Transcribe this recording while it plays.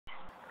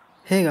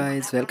Hey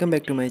guys, welcome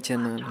back to my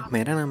channel.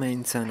 मेरा नाम है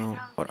इंसानों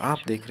और आप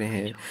देख रहे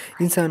हैं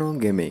इंसानों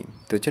गेमिंग।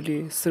 तो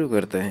चलिए शुरू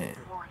करते हैं।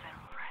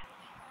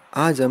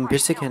 आज हम फिर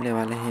से खेलने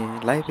वाले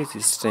हैं लाइफ इज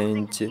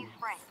स्ट्रेंज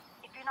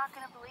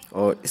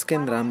और इसके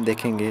अंदर हम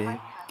देखेंगे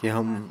कि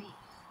हम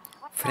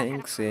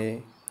फ्रैंक से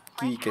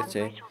की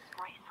कैसे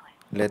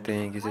लेते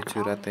हैं, कैसे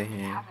चुराते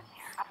हैं।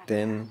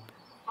 देन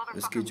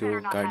उसकी जो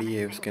गाड़ी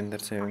है उसके अंदर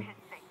से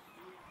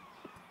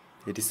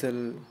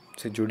रिसल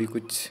से जुड़ी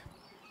कुछ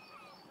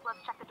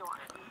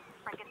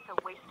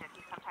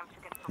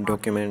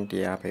डॉक्यूमेंट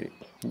या फिर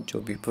जो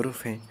भी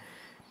प्रूफ हैं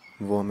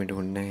वो हमें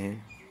ढूंढने हैं।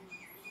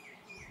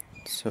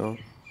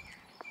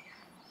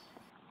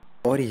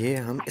 और ये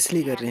हम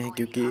इसलिए कर रहे हैं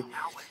क्योंकि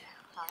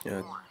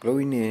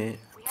क्लोई ने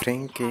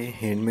फ्रैंक के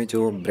हैंड में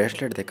जो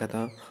ब्रेसलेट देखा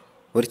था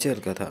वो रिचल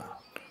का था।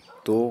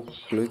 तो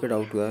क्लोई का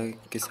डाउट हुआ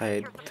कि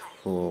शायद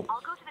वो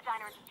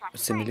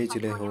उससे मिले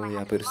जुले हो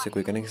या फिर उससे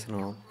कोई कनेक्शन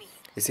हो,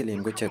 इसीलिए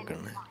इनको चेक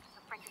करना है।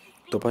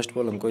 तो फर्स्ट ऑफ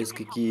ऑल हमको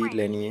इसकी की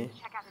लेनी है,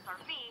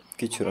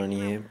 की चुरानी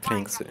है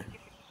फ्रैंक से।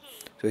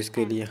 तो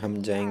इसके लिए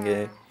हम जाएंगे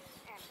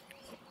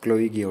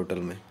क्लोई की होटल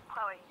में।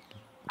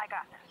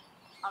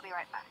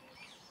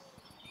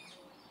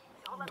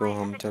 तो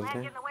हम चलते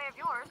हैं।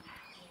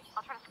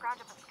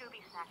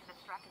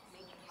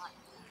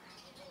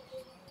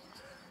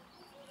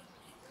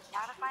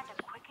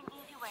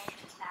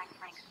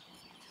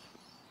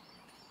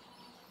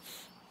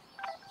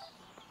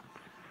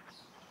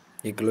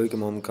 ये क्लोई के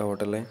मॉम का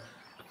होटल है,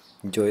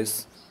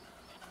 Joy's.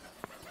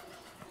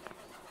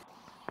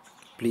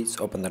 Please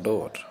open the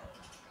door.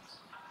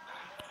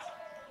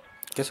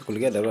 कैसे खुल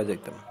गया दरवाजा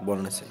एकदम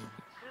बोलने से,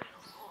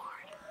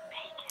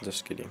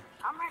 जस्ट किडिंग।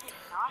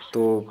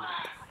 तो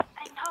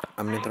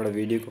हमने थोड़ा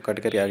वीडियो को कट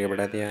करके आगे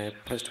बढ़ा दिया है।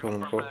 फर्स्ट ऑफ ऑल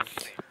हमको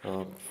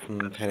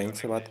फ्रैंक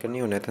से बात करनी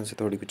है और नेथन से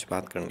थोड़ी कुछ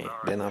बात करनी है।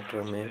 देन आफ्टर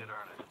हमें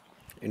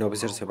इन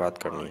ऑफिसर से बात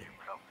करनी है।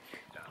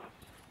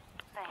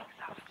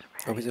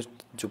 ऑफिसर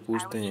जो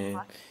पूछते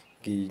हैं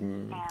कि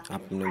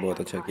आपने बहुत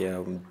अच्छा किया,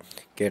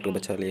 कैट को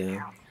बचा लिया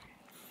है।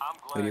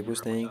 और ये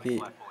पूछते हैं कि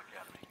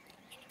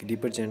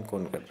रिप्रेजेंट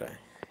कौन कर रहा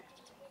है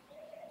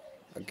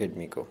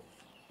अकेडमी को।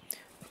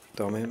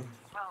 तो हमें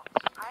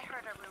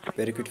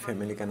पेरिक्विट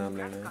फैमिली का नाम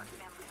लेना है।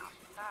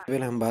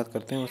 पहले हम बात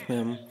करते हैं, उसमें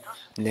हम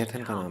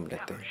नेथन का नाम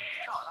लेते हैं।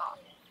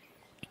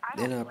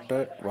 देन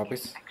आफ्टर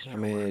वापस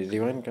हमें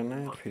रिवाइंड करना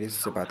है, फिर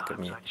इससे बात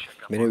करनी है।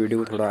 मैंने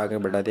वीडियो को थोड़ा आगे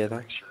बढ़ा दिया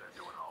था,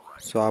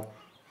 सो आप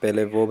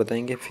पहले वो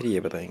बताएंगे फिर ये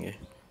बताएंगे।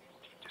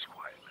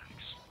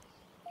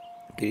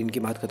 फिर इनकी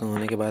बात खत्म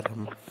होने के बाद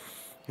हम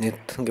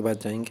नेथन के पास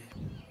जाएंगे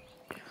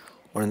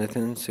और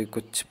नेथन से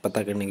कुछ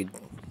पता करने की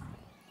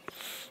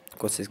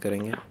कोशिश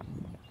करेंगे।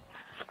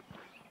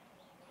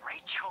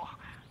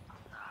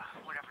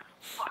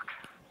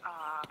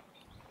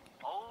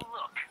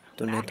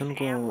 तो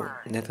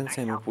नेथन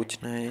से हमें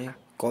पूछना है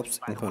कॉप्स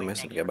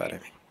इंफॉर्मेशन के बारे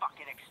में।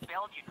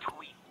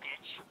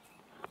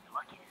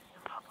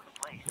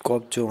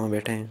 कॉप जो वहाँ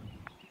बैठे हैं,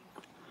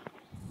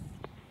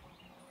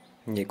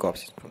 ये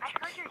कॉप्स।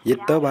 ये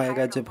तब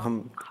आएगा जब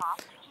हम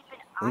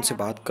उनसे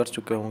बात कर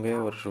चुके होंगे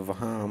और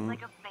वहाँ हम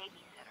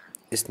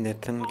इस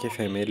नेथन के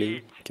फैमिली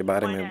के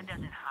बारे में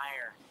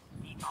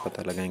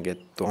पता लगाएंगे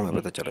तो हमें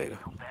पता चलेगा।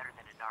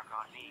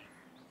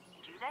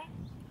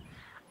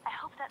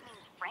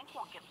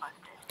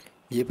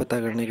 ये पता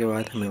करने के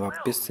बाद हमें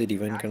वापस से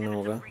रिवाइंड करना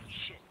होगा।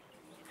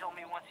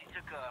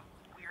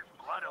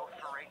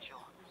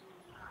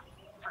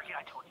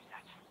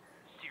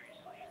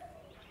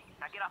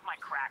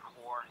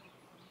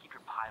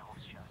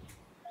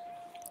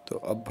 तो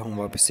अब हम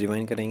वापस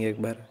रिवाइंड करेंगे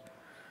एक बार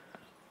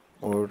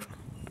और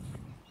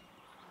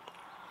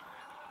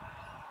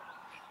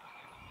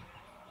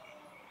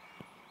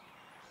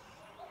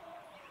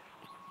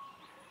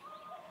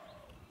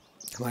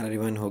हमारा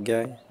रिवाइंड हो गया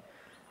है।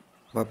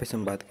 वापस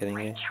हम बात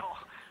करेंगे।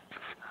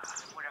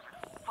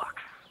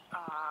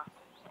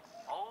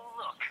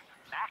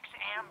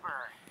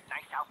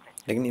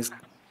 लेकिन इस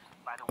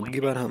अब की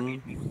बार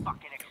हम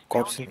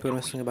कॉप्स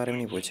इंफॉर्मेशन के बारे में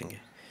नहीं पूछेंगे।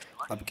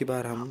 अब की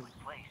बार हम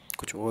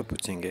कुछ और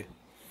पूछेंगे,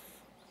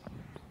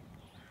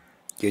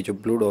 ये जो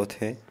ब्लू डॉट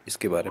है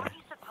इसके बारे में।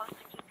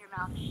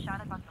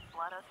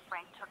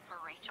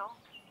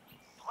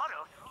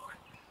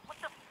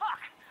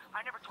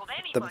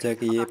 तब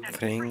जाके ये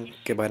फ्रैंक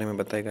के बारे में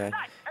बताएगा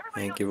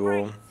है कि वो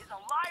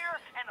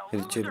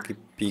रिचुअल की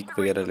पीक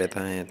वगैरह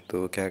लेता है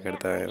तो क्या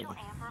करता है।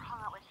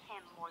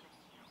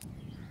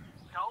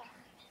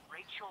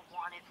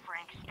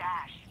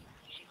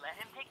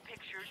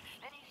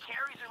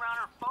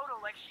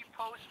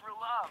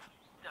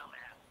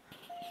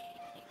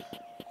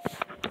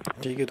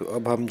 ठीक है, तो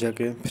अब हम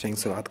जाके फ्रैंक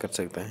से बात कर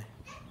सकते हैं।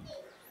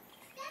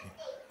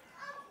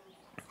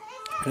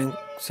 फ्रैंक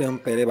से हम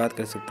पहले बात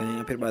कर सकते हैं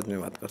या फिर बाद में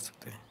बात कर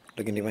सकते हैं,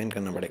 लेकिन रिवाइंड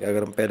करना पड़ेगा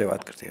अगर हम पहले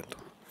बात करते हैं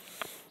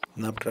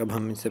तो। आफ्टर अब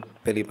हम इनसे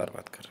पहली बार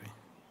बात कर रहे हैं।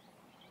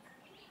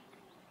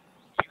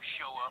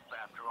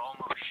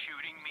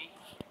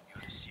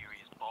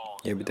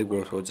 ये अभी तक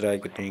वो सोच रहा है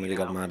कि तुम मुझे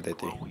कल मार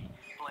देते।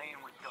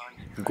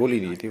 गोली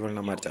नहीं थी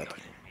वरना मर जाता।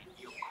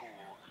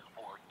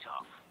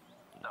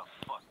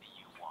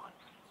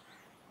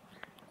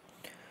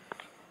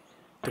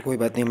 तो कोई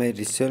बात नहीं, हमें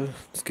रिचुअल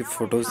उसके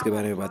फ़ोटोज़ के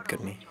बारे में बात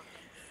करनी।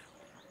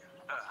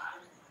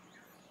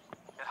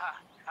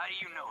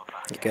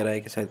 ये कह रहा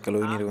है कि शायद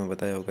क्लोई ने तुम्हें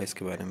बताया होगा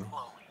इसके बारे में।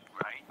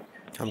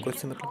 हमको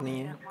इससे मतलब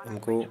नहीं है,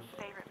 हमको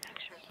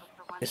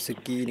इससे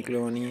की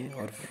निकलवानी है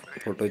और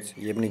फ़ोटोज़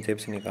ये अपनी जेब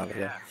से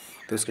निकालेगा,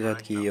 तो उसके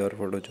साथ की और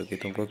फ़ोटोज होगी,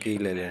 तुमको की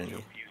ले लेनी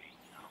है।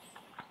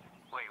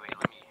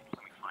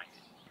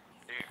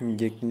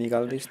 ये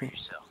निकाल दी इसने।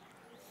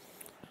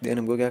 देन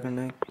हमको क्या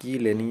करना है, की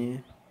लेनी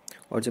है,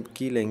 और जब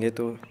की लेंगे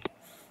तो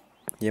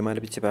ये हमारे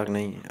पीछे भागना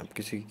ही है। अब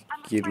किसी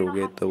की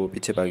लोगे तो वो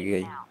पीछे भागेगा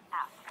ही।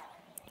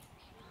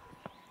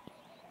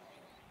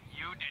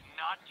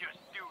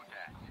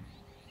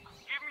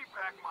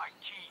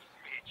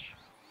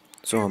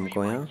 सो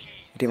हमको यहाँ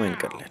रिवाइंड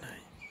कर लेना है।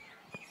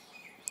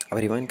 अब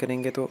रिवाइंड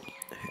करेंगे तो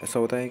ऐसा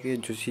होता है कि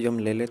जो चीज़ हम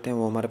ले लेते हैं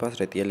वो हमारे पास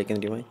रहती है, लेकिन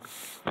रिवाइंड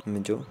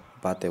में जो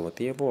बातें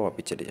होती है वो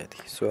वापस चली जाती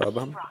है। सो अब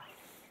हम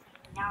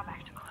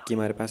कि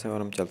हमारे पास है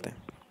और हम चलते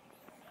हैं।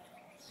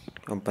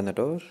 Open the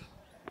door.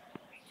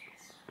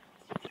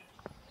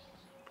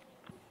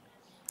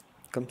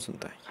 कम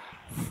सुनता है।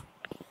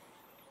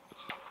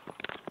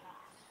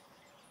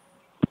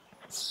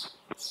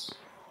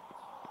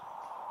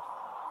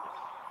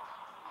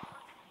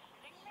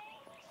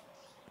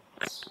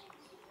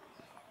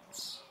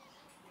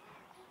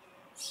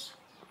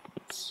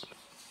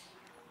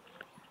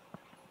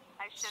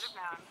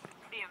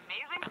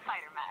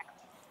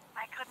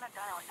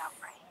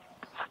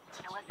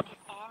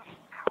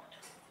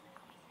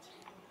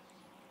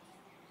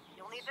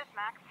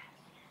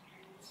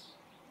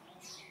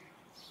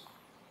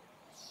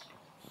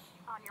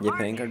 ये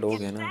फ्रैंक का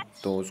डॉग है ना,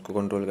 तो उसको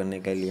कंट्रोल करने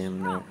के लिए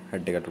हमने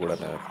हड्डी का टुकड़ा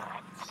लगा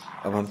रखा।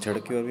 अब हम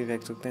सड़क की ओर भी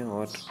फेंक सकते हैं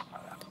और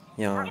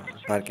यहाँ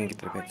पार्किंग की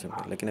तरफ फेंक सकते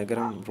हैं, लेकिन अगर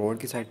हम रोड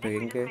की साइड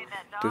फेंकेंगे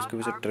तो इसके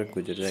वजह से ट्रक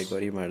गुजर जाएगा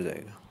और ये मर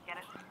जाएगा।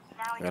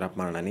 अगर आप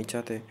मारना नहीं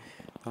चाहते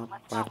तो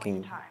आप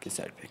पार्किंग की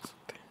साइड फेंक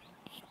सकते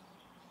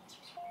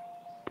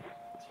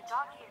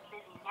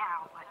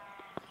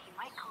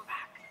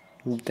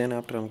हैं। देन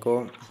आफ्टर हमको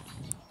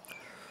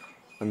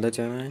अंदर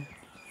जाना है।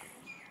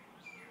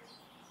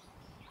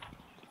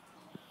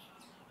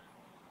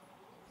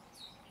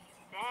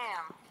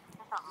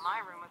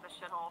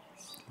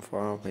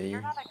 वाह भाई,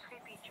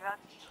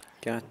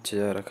 क्या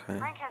अच्छा रखा है।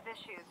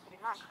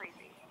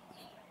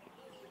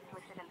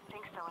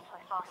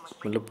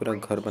 मतलब पूरा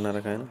घर बना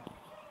रखा है ना।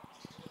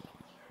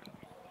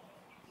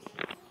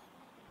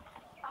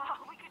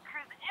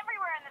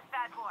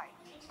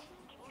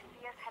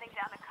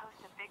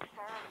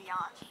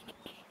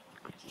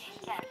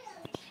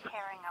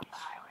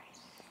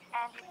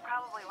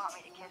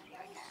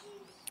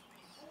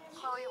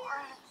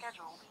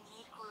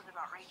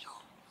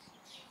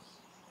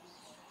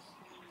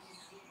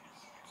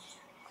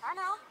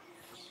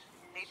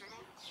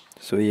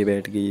 सो ये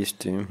बैठ गई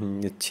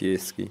स्ट्रीम अच्छी है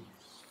इसकी,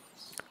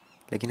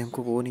 लेकिन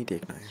हमको वो नहीं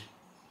देखना है।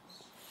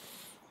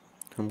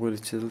 हमको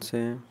रिचुअल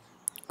से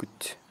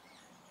कुछ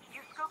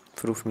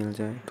प्रूफ मिल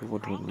जाए तो वो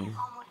ढूंढनी है।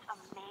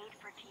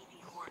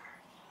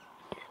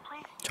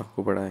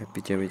 चाकू बड़ा है,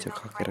 पीछे पीछे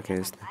खा के रखे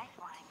है इसने।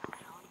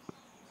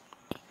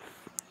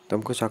 तो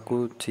हमको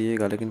चाकू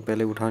चाहिएगा, लेकिन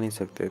पहले उठा नहीं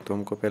सकते, तो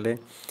हमको पहले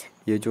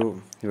ये जो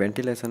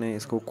वेंटिलेशन है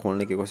इसको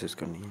खोलने की कोशिश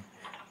करनी है,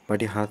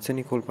 बट ये हाथ से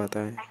नहीं खोल पाता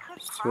है।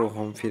 सो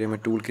हम फिर हमें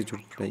टूल की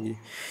जरूरत पड़ेगी,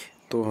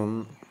 तो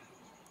हम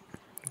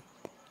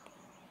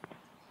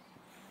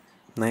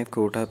नाइफ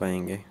को उठा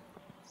पाएंगे।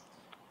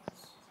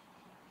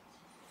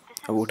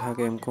 अब उठा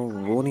के हमको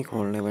वो नहीं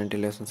खोलना है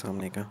वेंटिलेशन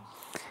सामने का,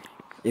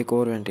 एक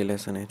और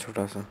वेंटिलेशन है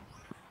छोटा सा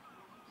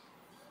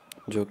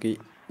जो कि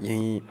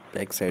यहीं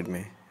बैक साइड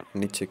में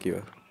नीचे की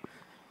ओर,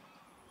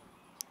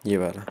 ये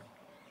वाला,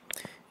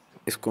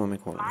 इसको हमें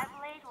खोलना है।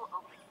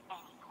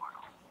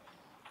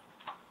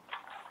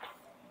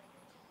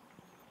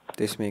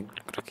 तो इसमें एक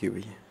रखी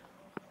हुई है।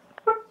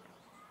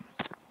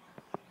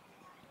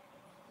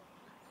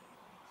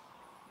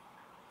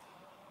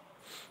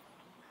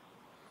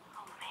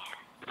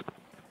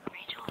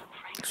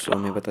 सो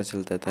हमें पता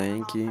चलता था है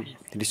कि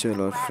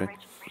रिचुअल और फ्रैंक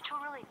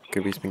के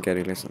बीच में क्या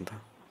रिलेशन था,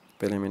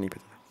 पहले हमें नहीं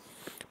पता था,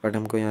 बट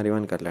हमको यहाँ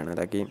रिवाइंड कर लेना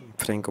ताकि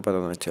फ्रैंक को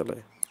पता ना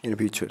चले इन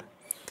फ्यूचर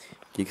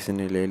कि किसी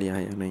ने ले लिया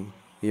है या नहीं।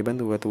 ये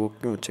बंद हुआ तो वो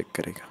क्यों चेक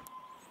करेगा।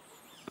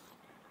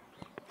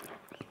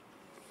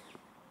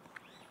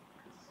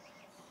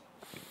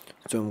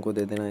 जो हमको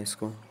दे देना है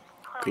इसको,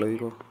 क्लोई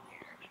को।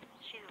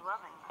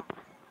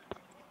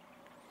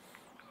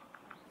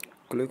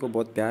 क्लोई को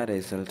बहुत प्यार है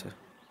इस साल से,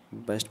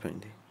 बेस्ट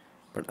फ्रेंड थी,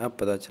 बट अब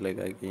पता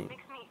चलेगा कि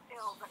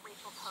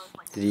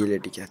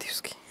रियलिटी क्या थी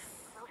उसकी।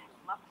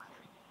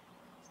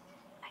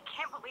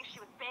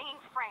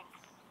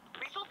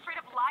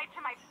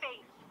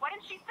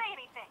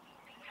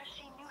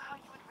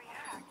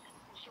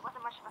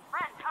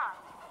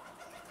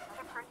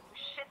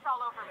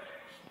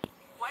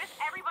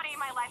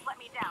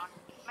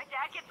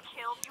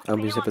 अब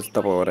इसे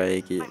पछतावा हो रहा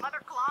है कि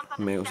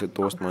मैं उसे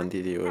दोस्त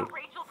मानती थी और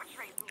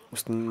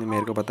उसने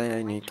मेरे को बताया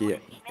ही नहीं कि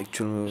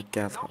एक्चुअल में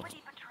क्या था,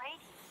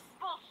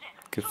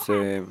 कि उससे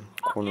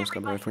कौन उसका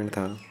बॉयफ्रेंड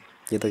था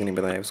ये तक नहीं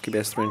बताया। उसकी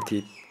बेस्ट फ्रेंड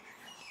थी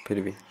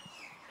फिर भी।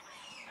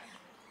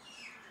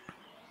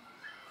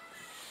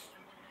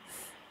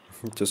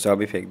 जो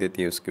चाबी फेंक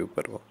देती है उसके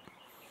ऊपर, वो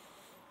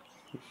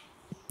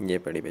ये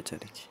पड़ी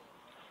बेचारी की।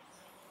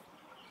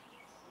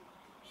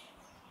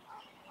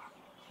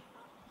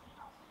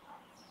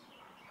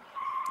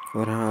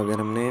 और हाँ, अगर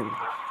हमने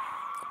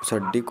उस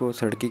हड्डी को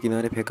सड़क के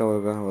किनारे फेंका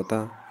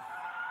होता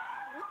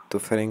तो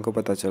फ्रैंक को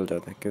पता चल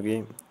जाता,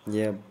 क्योंकि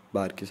ये अब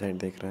बाहर की साइड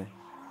देख रहा है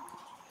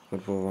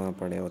और वो वहाँ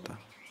पड़े होता,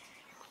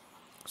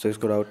 सो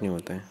इसको डाउट नहीं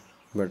होता है।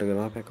 बट अगर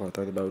वहाँ फेंका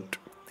होता तो डाउट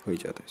हो ही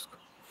जाता है इसको।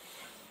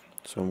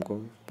 सो हमको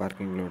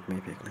पार्किंग लॉट में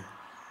ही फेंकना है।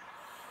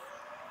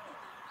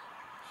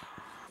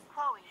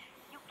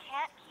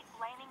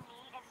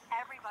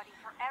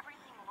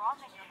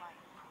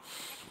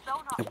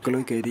 अब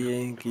क्लोई कह रही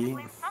है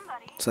कि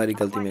सारी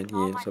गलती मेरी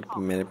है, सब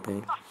मेरे पे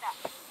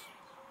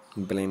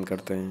ब्लेम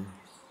करते हैं।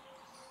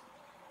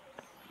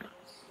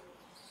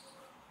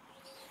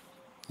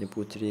 ये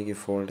पूछ रही है कि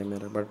फॉल्ट है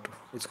मेरा, बट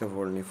इसका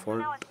फॉल्ट नहीं,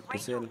 फॉल्ट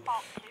रिचल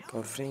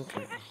का फ्रैंक का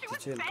है,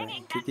 रिचल का है,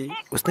 क्योंकि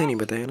उसने नहीं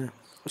बताया ना,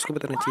 उसको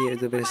बताना चाहिए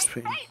as a best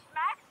friend.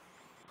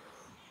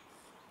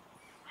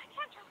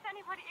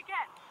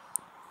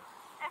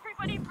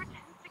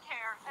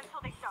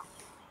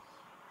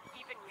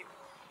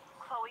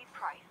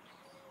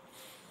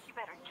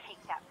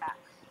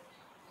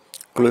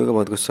 Chloe को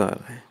बहुत गुस्सा आ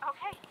रहा है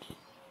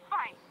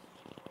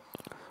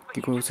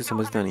कि कोई उसे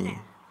समझता नहीं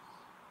है।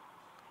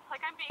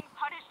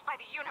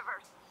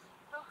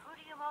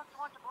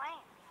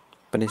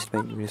 Punished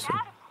bye universal.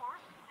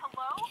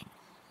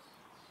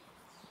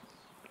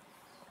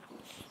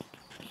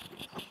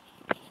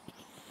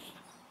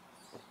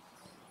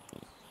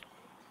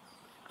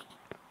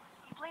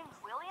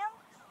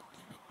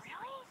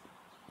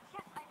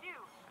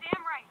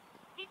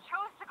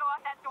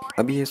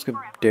 अभी ये इसके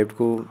डैड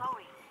को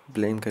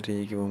ब्लेम कर रही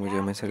है कि वो मुझे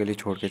हमेशा के लिए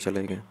छोड़ के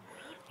चले गए,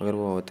 अगर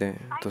वो होते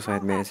तो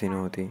शायद मैं ऐसी ना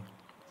होती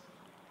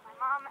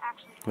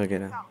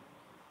वगैरह।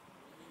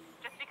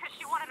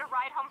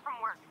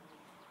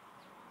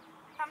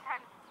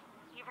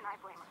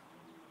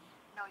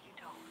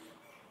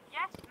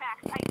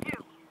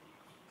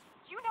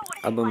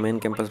 अब हम मेन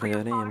कैंपस में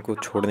जा रहे हैं, हमको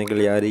छोड़ने के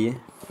लिए आ रही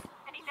है।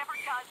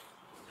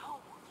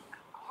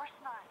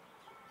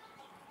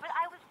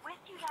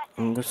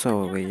 गुस्सा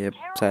हो गई है,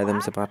 शायद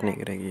हमसे बात नहीं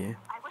करेगी है,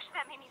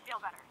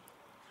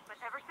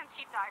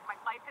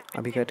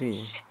 अभी कर रही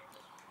है।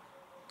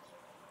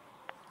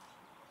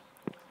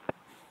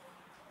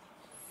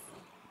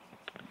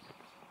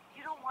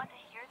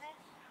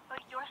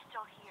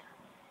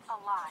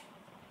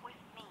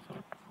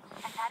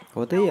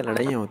 होता ही है,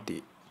 लड़ाइयाँ होती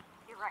है,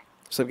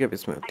 सबके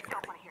बीच में होती है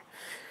लड़ाई,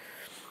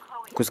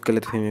 कुछ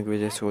गलतफहमी की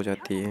वजह से हो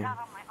जाती है,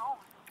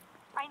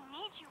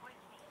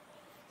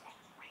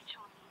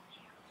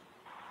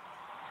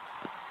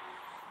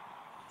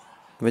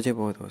 वजह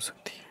बहुत हो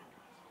सकती है।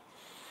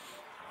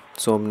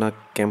 सो अपना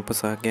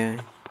कैंपस आ गया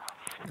है,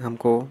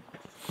 हमको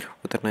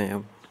उतरना है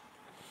अब।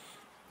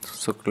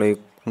 सो क्लोई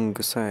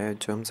गुस्सा है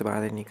जो हमसे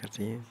बात ही नहीं कर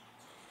रही है,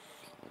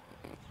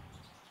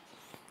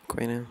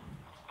 कोई ना,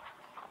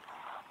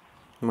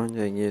 मान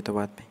जाएगी ये तो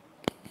बात नहीं।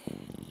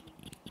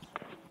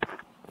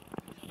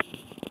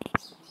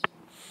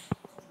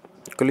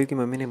 क्लोई की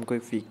मम्मी ने हमको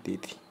एक फीक दी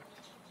थी,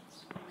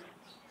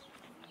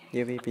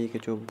 ये वही फीक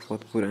है जो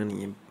बहुत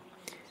पुरानी है,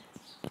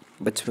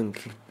 बचपन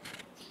की।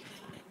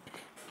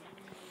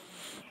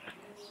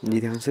 ये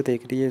ध्यान से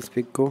देख रही है इस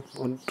पिक को,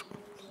 और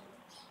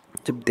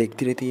जब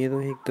देखती रहती है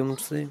तो एकदम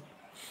से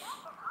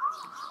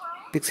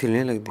पिक्स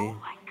हिलने लगती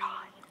है,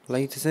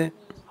 लाइक जैसे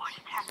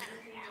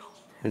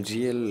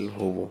रियल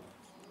हो, वो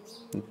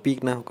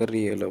पिक ना होकर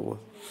रियल हो वो।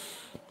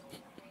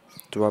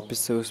 तो वापस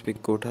से उस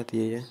पिक को उठाती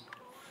है ये,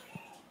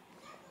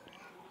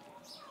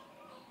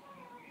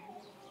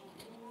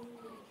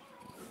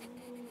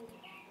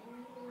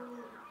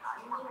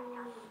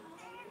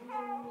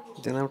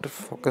 जना आफ्टर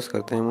फोकस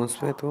करते हैं हम उस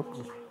पर, तो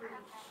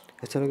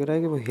ऐसा लग रहा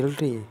है कि वो हिल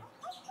रही है,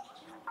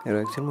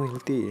 रिएक्शन वो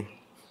हिलती है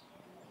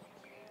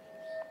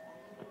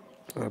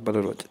और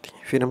ब्लर हो जाती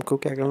है। फिर हमको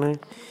क्या करना है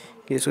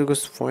कि इसके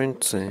कुछ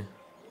पॉइंट्स हैं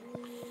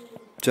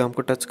जो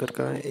हमको टच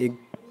करके एक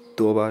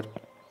दो बार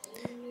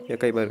या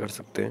कई बार कर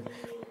सकते हैं।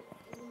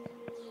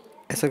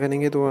 ऐसा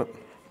करेंगे तो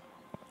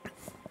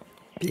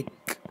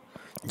पिक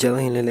ज़्यादा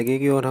हिलने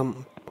लगेगी और हम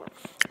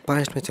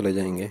पास्ट में चले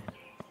जाएंगे।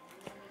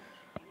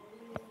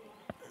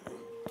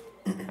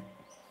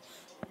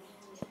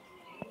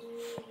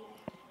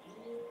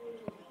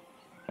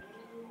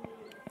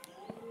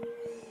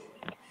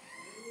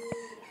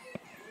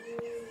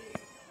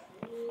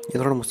 ये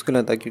थोड़ा मुश्किल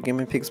आता है क्योंकि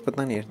हमें फिक्स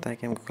पता नहीं रहता है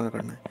कि हमको क्या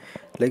करना है,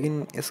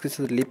 लेकिन इसके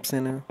साथ लिप्स है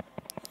ना,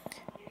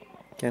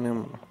 क्या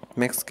नाम,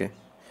 मैक्स के,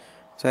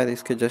 शायद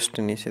इसके जस्ट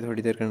नीचे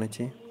थोड़ी देर करना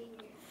चाहिए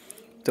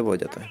तो हो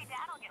जाता है।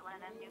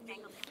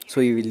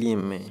 सो ये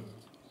विलियम में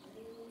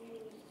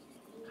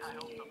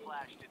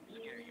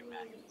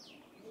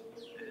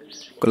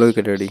क्लोई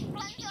के डैडी,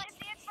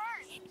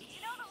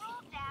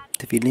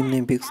 तो विलियम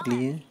ने पिक्स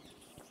लिए।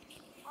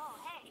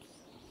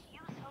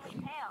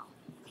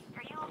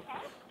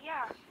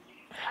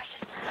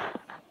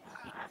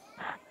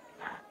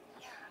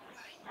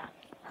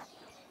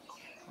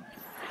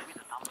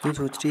 ये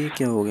सोच रही है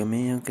क्या हो गया, मैं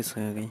यहाँ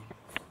कैसे आ गई।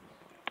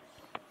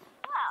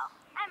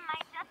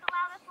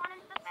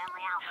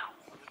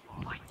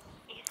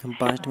 हम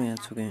पास्ट में आ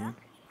चुके हैं।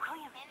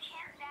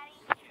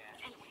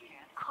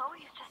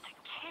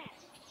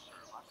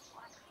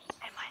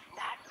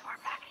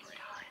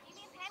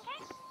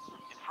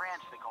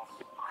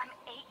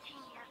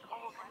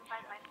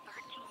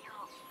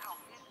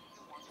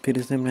 फिर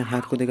इसने अपने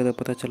हाथ को देखा तो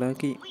पता चला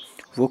कि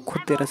वो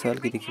खुद 13 साल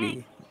की दिख रही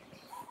है।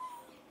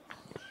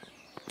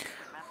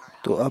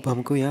 तो अब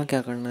हमको यहाँ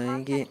क्या करना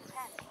है कि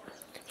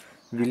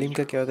विलियम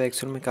का क्या होता है,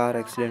 एक्चुअल में कार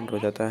एक्सीडेंट हो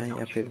जाता है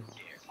या फिर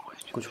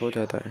कुछ हो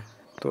जाता है,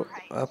 तो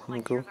अब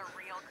हमको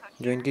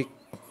जो इनकी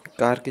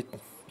कार की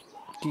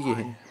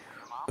है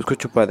उसको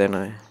छुपा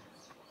देना है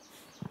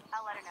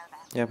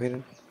या फिर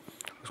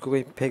उसको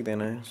कहीं फेंक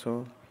देना है।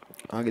 सो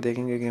आगे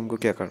देखेंगे कि हमको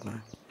क्या करना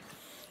है।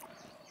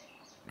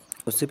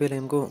 उससे पहले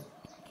हमको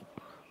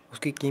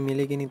उसकी की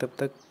मिलेगी नहीं, तब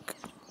तक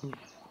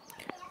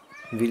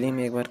विलियम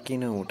एक बार की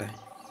ना उठाए।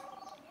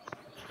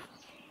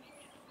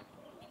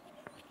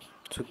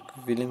 तो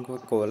विलियम को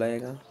कॉल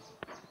आएगा,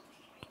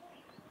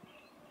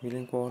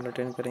 विलियम कॉल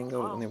अटेंड करेंगे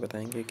और उन्हें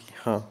बताएंगे कि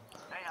हाँ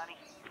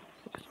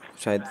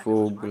शायद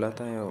वो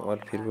बुलाता है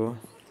और फिर वो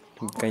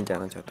कहीं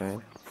जाना चाहता है।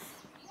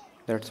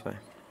 That's why.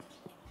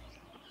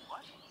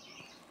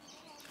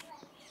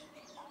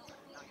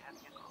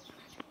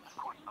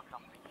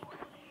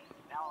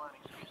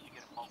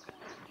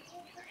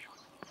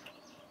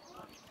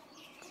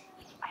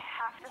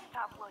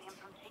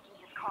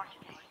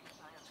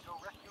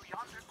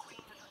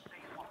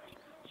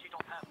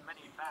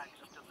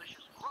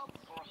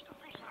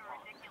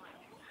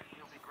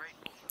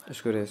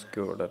 इसको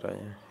रेस्क्यू ऑर्डर आए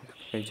हैं,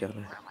 कहीं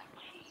जाना है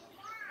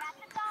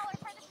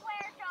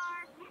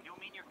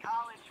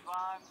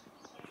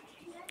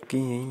कि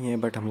यही है,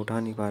 बट हम उठा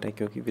नहीं पा रहे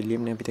क्योंकि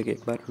विलियम ने अभी तक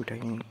एक बार भी उठाई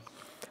नहीं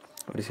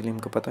और इसलिए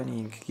हमको पता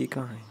नहीं है कि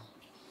कहाँ है।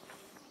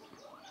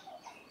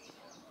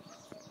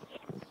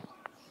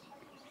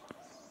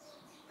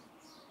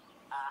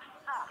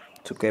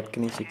 जो कैब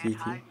के नीचे की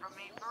थी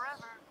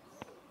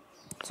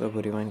सब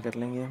रिवाइंड कर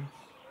लेंगे हम।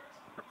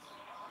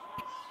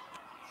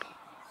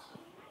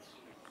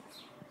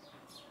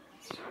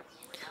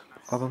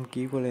 अब हम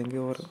की को लेंगे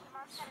और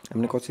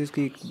हमने कोशिश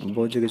की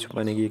बहुत जगह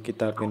छुपाने की,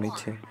 किताब के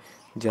नीचे,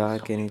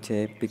 जार के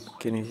नीचे, पिक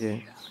के नीचे,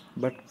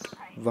 बट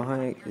वहाँ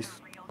इस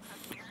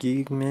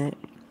की में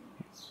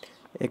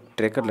एक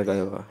ट्रैकर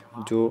लगाया हुआ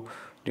जो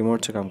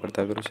रिमोट से काम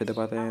करता है। अगर उसे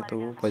दबाते हैं तो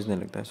वो बजने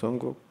लगता है। सो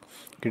हमको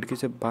खिड़की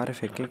से बाहर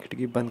फेंक के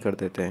खिड़की बंद कर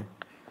देते हैं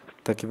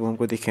ताकि वो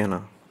हमको दिखे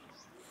ना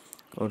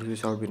और उसे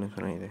साउंड भी ना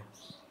सुनाई दे।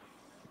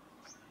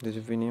 जैसे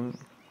विनियम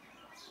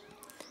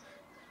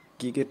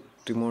की के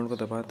रिमोट को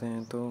दबाते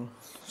हैं तो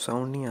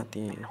साउंड नहीं आती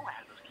है,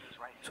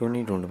 साउंड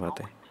नहीं ढूंढ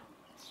पाते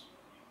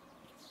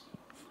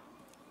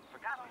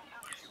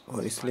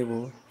और इसलिए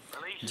वो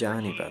जा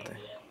नहीं पाते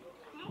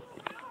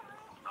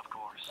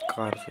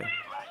कार से।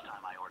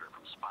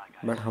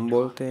 बट हम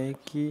बोलते हैं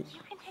कि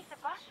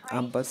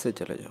आप बस से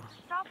चले जाओ,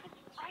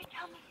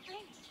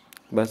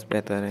 बस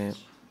बेहतर है।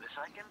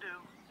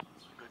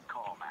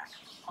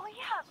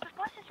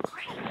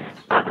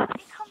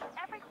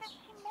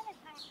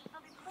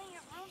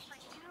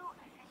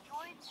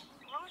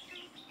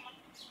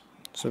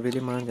 सो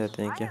विलियम मान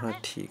जाते हैं कि हाँ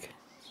ठीक है।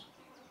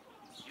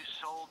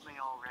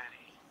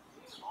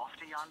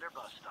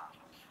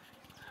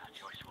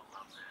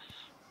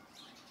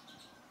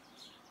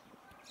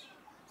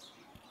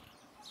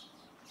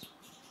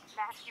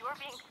 Max, you are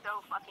being so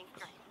fucking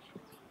strange.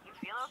 You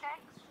feel okay?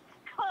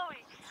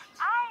 Chloe,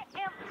 I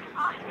am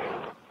awesome.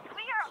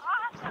 We are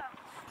awesome.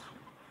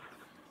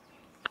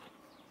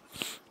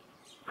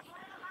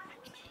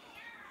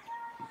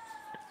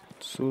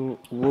 सो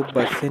वो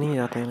बस से नहीं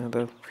जाते हैं ना,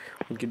 तब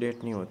उनकी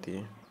डेट नहीं होती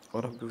है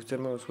और हम फ्यूचर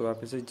में उसको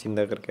वापस से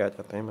ज़िंदा करके आ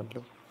जाते हैं,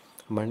 मतलब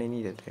मरने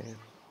नहीं देते हैं।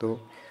 तो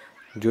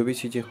जो भी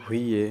चीज़ें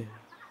हुई है,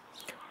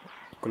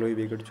 क्लोई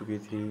बिगड़ चुकी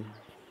थी,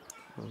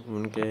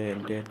 उनके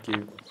डेट की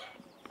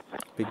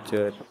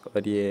पिक्चर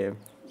और ये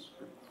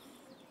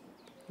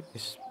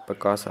इस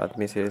बकवास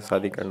आदमी से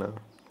शादी करना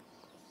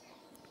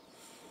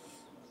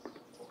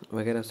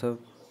वगैरह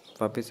सब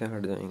वापस से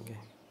हट जाएंगे।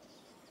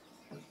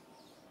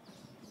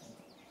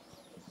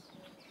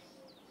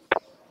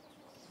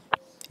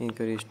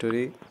 इनकी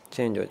स्टोरी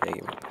चेंज हो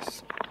जाएगी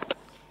वापस,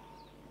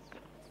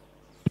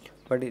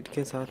 बट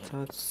इसके साथ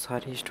साथ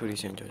सारी स्टोरी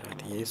चेंज हो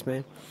जाती है।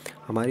 इसमें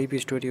हमारी भी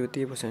स्टोरी होती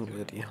है, वो चेंज हो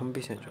जाती है, हम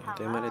भी चेंज हो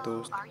जाते हैं। हमारे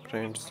दोस्त,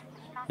 फ्रेंड्स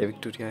या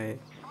विक्टोरिया है,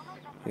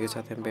 इनके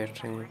साथ हम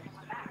बैठ रहे हैं,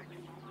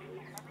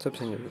 सब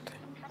चेंज हो जाते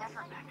हैं।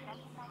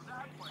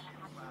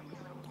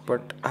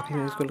 बट अभी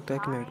मैं इसको लगता है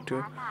कि मैं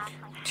विक्टोरिया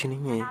अच्छी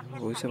नहीं है,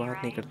 वो इससे बात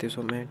नहीं करती,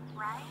 सो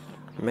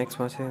मैक्स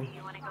वहाँ से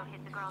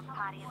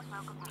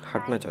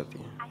हटना चाहती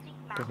है,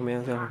 तो हम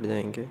यहाँ से हट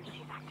जाएंगे।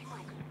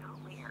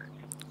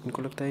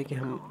 उनको लगता है कि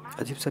हम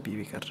अजीब सा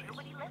बीवी कर रहे हैं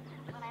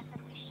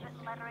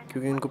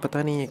क्योंकि उनको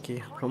पता नहीं है कि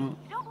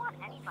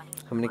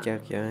हमने क्या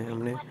किया है।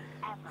 हमने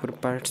पूरा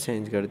पार्ट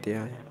चेंज कर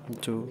दिया है,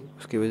 जो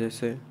उसकी वजह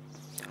से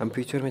हम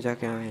फ्यूचर में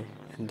जाके आए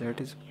एंड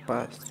दैट इज़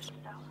पास्ट।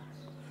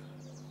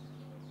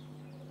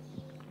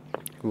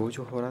 वो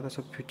जो हो रहा था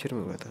सब फ्यूचर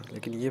में हुआ था,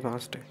 लेकिन ये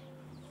पास्ट है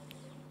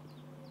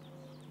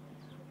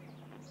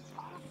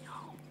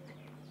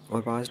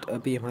और पास्ट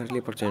अभी हमारे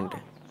लिए प्रेजेंट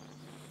है।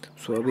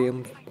 सो अभी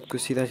हमको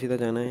सीधा सीधा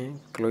जाना है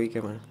क्लोई के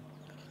वहाँ।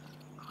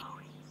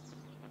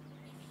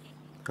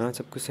 हाँ,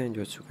 सब कुछ चेंज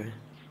हो चुका है।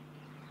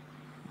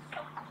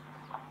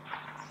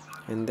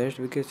 एंड दैट्स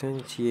बिकॉज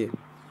ये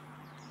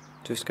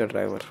जो इसका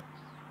ड्राइवर,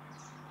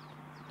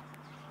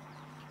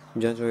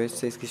 जहाँ जो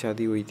से इसकी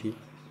शादी हुई थी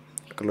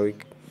क्लोई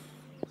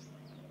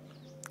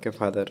के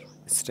फादर,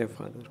 स्टेप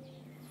फादर।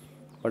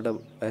 बट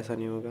अब ऐसा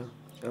नहीं होगा,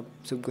 अब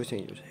सब कुछ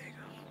चेंज हो जाएगा।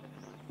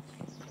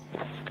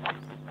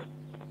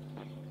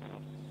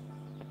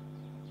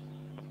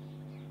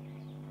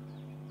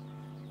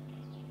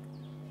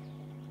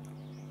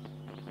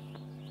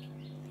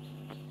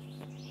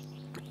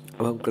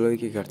 अब हम क्लोई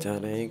के घर जा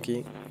रहे हैं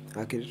कि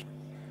आखिर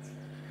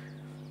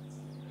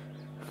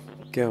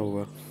क्या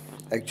हुआ,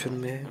 एक्चुअल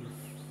में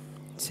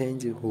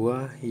चेंज हुआ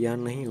या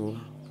नहीं हुआ,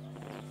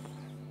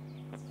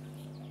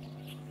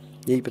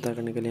 यही पता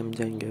करने के लिए हम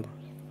जाएंगे अब।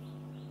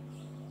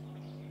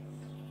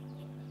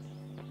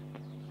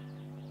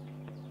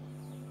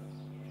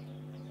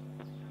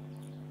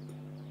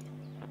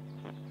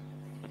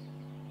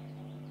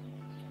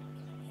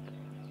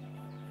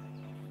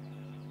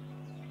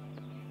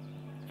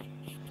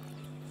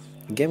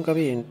 गेम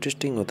काफ़ी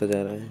इंटरेस्टिंग होता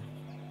जा रहा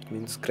है।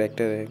 मीन्स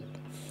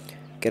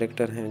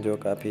कैरेक्टर हैं जो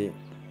काफ़ी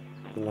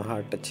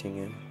हार्ट टचिंग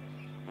है।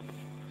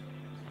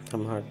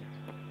 हम हार्ट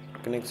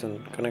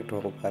कनेक्ट हो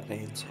पा रहे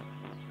हैं इनसे।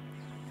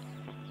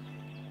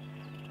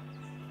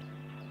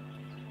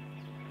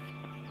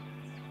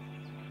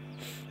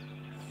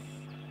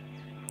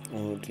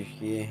 और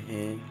ये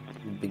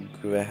हैं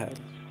बिग व्हेल,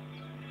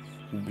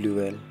 ब्लू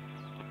व्हेल,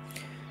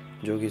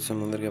 जो कि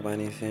समुद्र के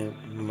पानी से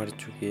मर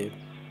चुकी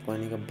है।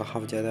 पानी का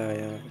बहाव ज़्यादा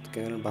आया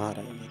इसके कारण बाहर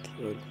आ गई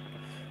थी और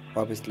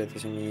वापस लेते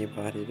समय ये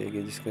बाहर ही रह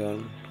गई, जिसके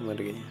कारण मर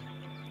गई।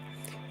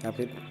 या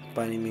फिर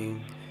पानी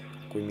में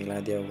कोई मिला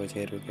दिया होगा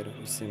जहर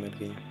वगैरह, उससे मर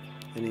गई।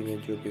 एनीवे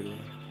जो भी हुआ,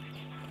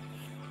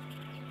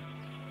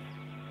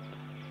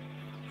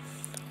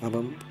 अब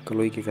हम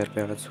क्लोई के घर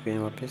पे आ चुके हैं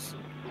वापस।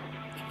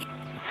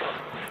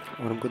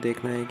 और हमको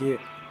देखना है कि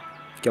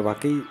क्या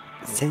वाकई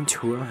चेंज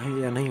हुआ है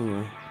या नहीं हुआ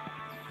है,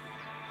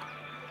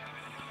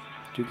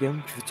 क्योंकि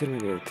हम फ्यूचर में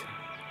गए थे।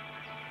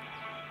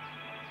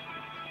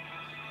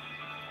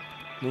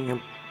 नहीं, हम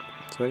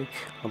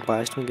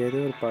पास्ट में गए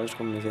थे और पास्ट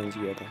को हमने चेंज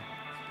किया था।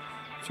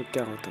 सो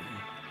क्या होता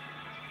है,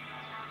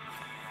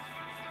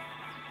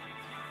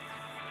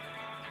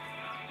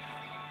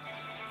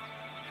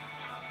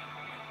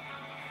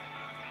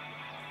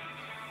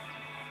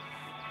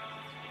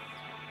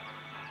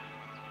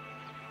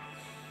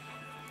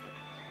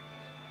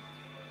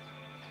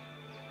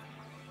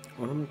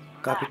 और हम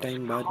काफ़ी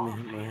टाइम बाद में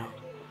हम आए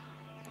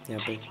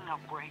यहाँ पे।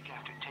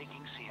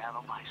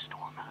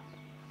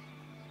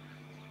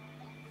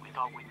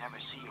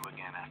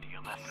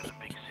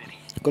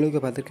 क्लोई के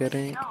फादर कह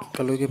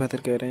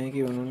रहे हैं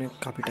कि उन्होंने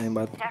काफ़ी टाइम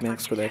बाद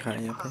मैक्स को देखा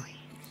है यहाँ पे,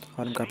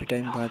 और हम काफ़ी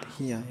टाइम बाद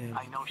ही आए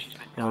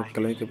हैं। और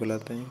क्लोई को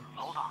बुलाते हैं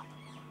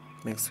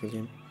मैक्स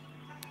विलियम।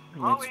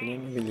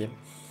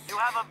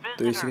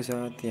 तो इसी के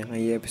साथ यहाँ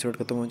ये एपिसोड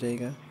ख़त्म हो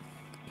जाएगा।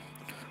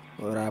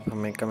 और आप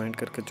हमें कमेंट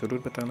करके ज़रूर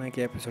बताना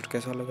कि एपिसोड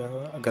कैसा लगा।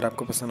 अगर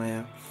आपको पसंद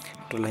आया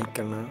तो लाइक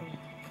करना,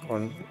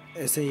 और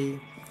ऐसे ही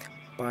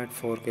पार्ट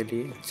 4 के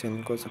लिए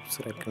चैनल को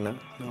सब्सक्राइब करना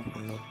ना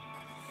भूलना।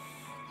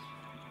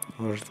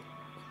 और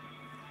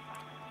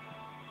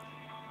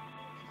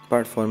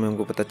पार्ट 4 में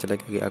हमको पता चला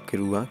कि आखिर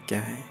हुआ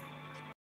क्या है।